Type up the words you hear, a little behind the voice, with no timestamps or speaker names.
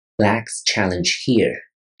Black's challenge here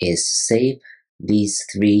is save these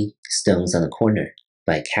 3 stones on the corner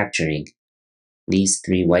by capturing these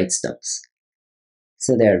 3 white stones.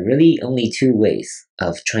 So there are really only 2 ways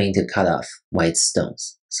of trying to cut off white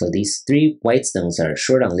stones. So these 3 white stones are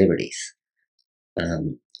short on liberties.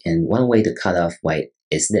 And one way to cut off white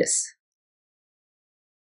is this.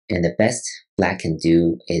 And the best black can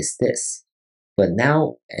do is this. But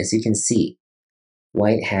now, as you can see,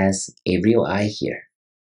 white has a real eye here,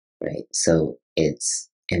 right? So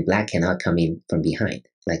and black cannot come in from behind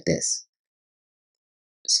like this.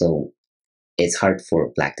 So it's hard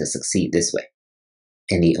for black to succeed this way.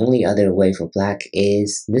 And the only other way for black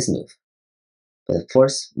is this move. But of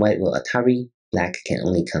course, white will Atari, black can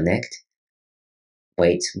only connect.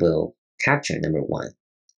 White will capture number 1.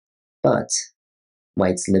 But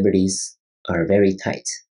white's liberties are very tight,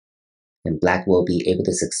 and black will be able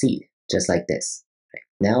to succeed, just like this.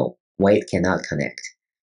 Now, white cannot connect.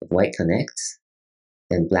 If white connects,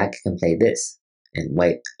 then black can play this, and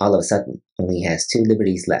white all of a sudden only has 2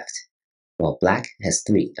 liberties left, while black has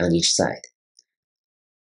 3 on each side.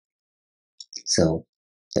 So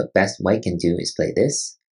the best white can do is play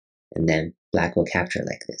this, and then black will capture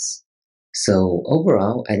like this. So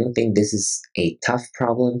overall, I don't think this is a tough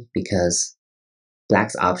problem because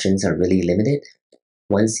black's options are really limited.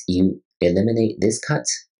 Once you eliminate this cut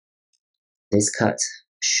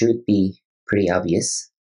should be pretty obvious,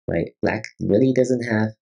 right? Black really doesn't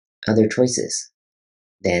have other choices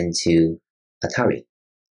than to Atari,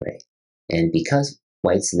 right? And because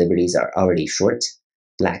white's liberties are already short,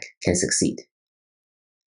 black can succeed.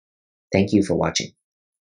 Thank you for watching.